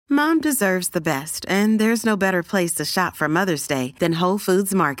Mom deserves the best, and there's no better place to shop for Mother's Day than Whole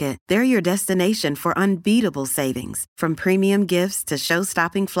Foods Market. They're your destination for unbeatable savings, from premium gifts to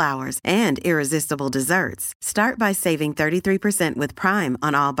show-stopping flowers and irresistible desserts. Start by saving 33% with Prime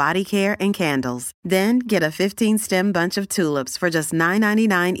on all body care and candles. Then get a 15-stem bunch of tulips for just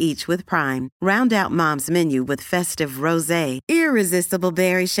 $9.99 each with Prime. Round out Mom's menu with festive rosé, irresistible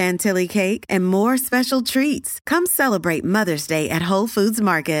berry chantilly cake, and more special treats. Come celebrate Mother's Day at Whole Foods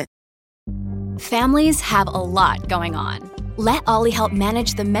Market. Families have a lot going on. Let Ollie help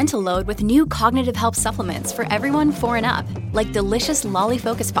manage the mental load with new cognitive help supplements for everyone 4 and up, like delicious Lolly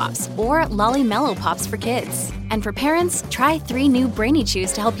Focus Pops or Lolly Mellow Pops for kids. And for parents, try 3 new Brainy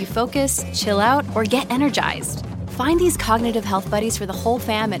Chews to help you focus, chill out, or get energized. Find these cognitive health buddies for the whole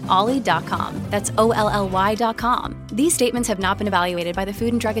fam at ollie.com. That's OLLY.com. These statements have not been evaluated by the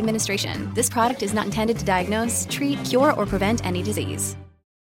Food and Drug Administration. This product is not intended to diagnose, treat, cure, or prevent any disease.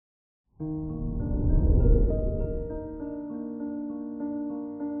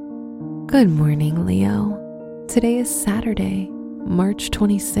 Good morning, Leo. Today is Saturday, March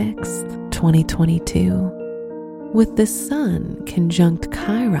 26th, 2022. With the Sun conjunct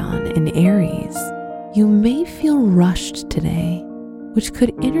Chiron in Aries, you may feel rushed today, which could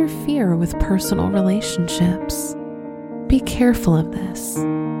interfere with personal relationships. Be careful of this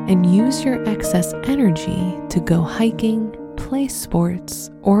and use your excess energy to go hiking, play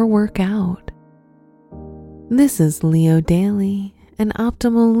sports, or work out. This is Leo Daily, an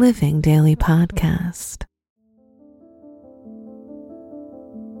Optimal Living Daily podcast.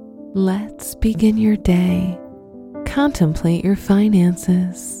 Let's begin your day. Contemplate your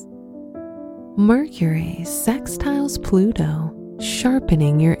finances. Mercury sextiles Pluto,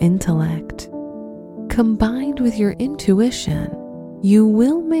 sharpening your intellect. Combined with your intuition, you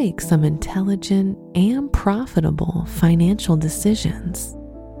will make some intelligent and profitable financial decisions.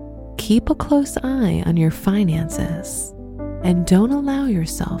 Keep a close eye on your finances and don't allow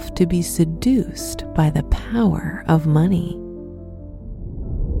yourself to be seduced by the power of money.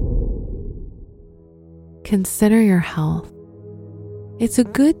 Consider your health. It's a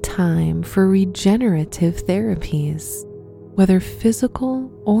good time for regenerative therapies, whether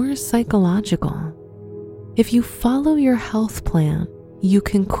physical or psychological. If you follow your health plan, you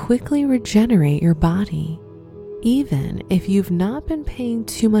can quickly regenerate your body, even if you've not been paying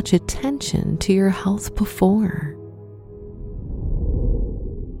too much attention to your health before.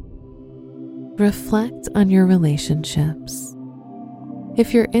 Reflect on your relationships.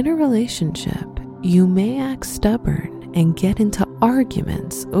 If you're in a relationship, you may act stubborn and get into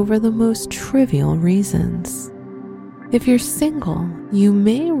arguments over the most trivial reasons. If you're single, you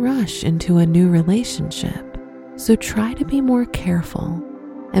may rush into a new relationship, so try to be more careful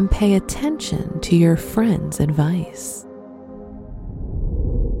and pay attention to your friends' advice.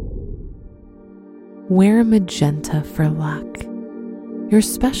 Wear magenta for luck. Your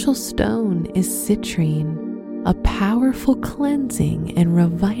special stone is citrine, a powerful cleansing and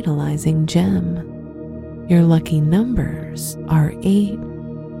revitalizing gem. Your lucky numbers are 8,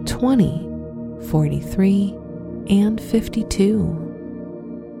 20, 43, and 52.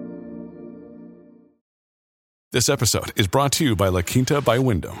 This episode is brought to you by La Quinta by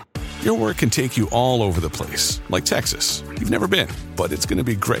Wyndham. Your work can take you all over the place, like Texas. You've never been, but it's going to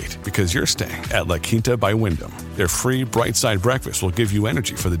be great because you're staying at La Quinta by Wyndham. Their free Bright Side breakfast will give you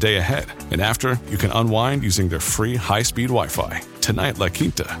energy for the day ahead. And after, you can unwind using their free high-speed Wi-Fi. Tonight, La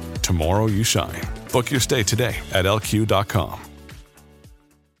Quinta. Tomorrow, you shine. Book your stay today at LQ.com.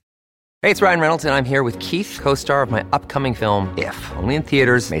 Hey, it's Ryan Reynolds, and I'm here with Keith, co-star of my upcoming film, If, only in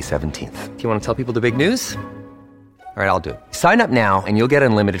theaters May 17th. Do you want to tell people the big news? All right, I'll do it. Sign up now and you'll get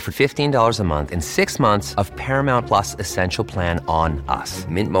unlimited for $15 a month and 6 months of Paramount Plus Essential Plan on us.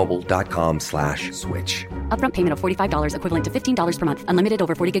 MintMobile.com/switch. Upfront payment of $45 equivalent to $15 per month. Unlimited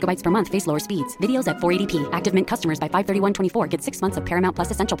over 40 gigabytes per month. Face lower speeds. Videos at 480p. Active Mint customers by 531.24 get 6 months of Paramount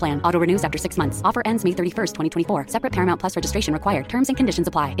Plus Essential Plan. Auto renews after 6 months. Offer ends May 31st, 2024. Separate Paramount Plus registration required. Terms and conditions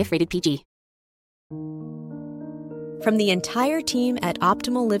apply if rated PG. From the entire team at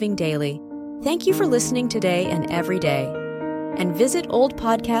Optimal Living Daily, thank you for listening today and every day. And visit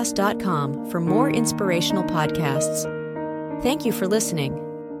oldpodcast.com for more inspirational podcasts. Thank you for listening.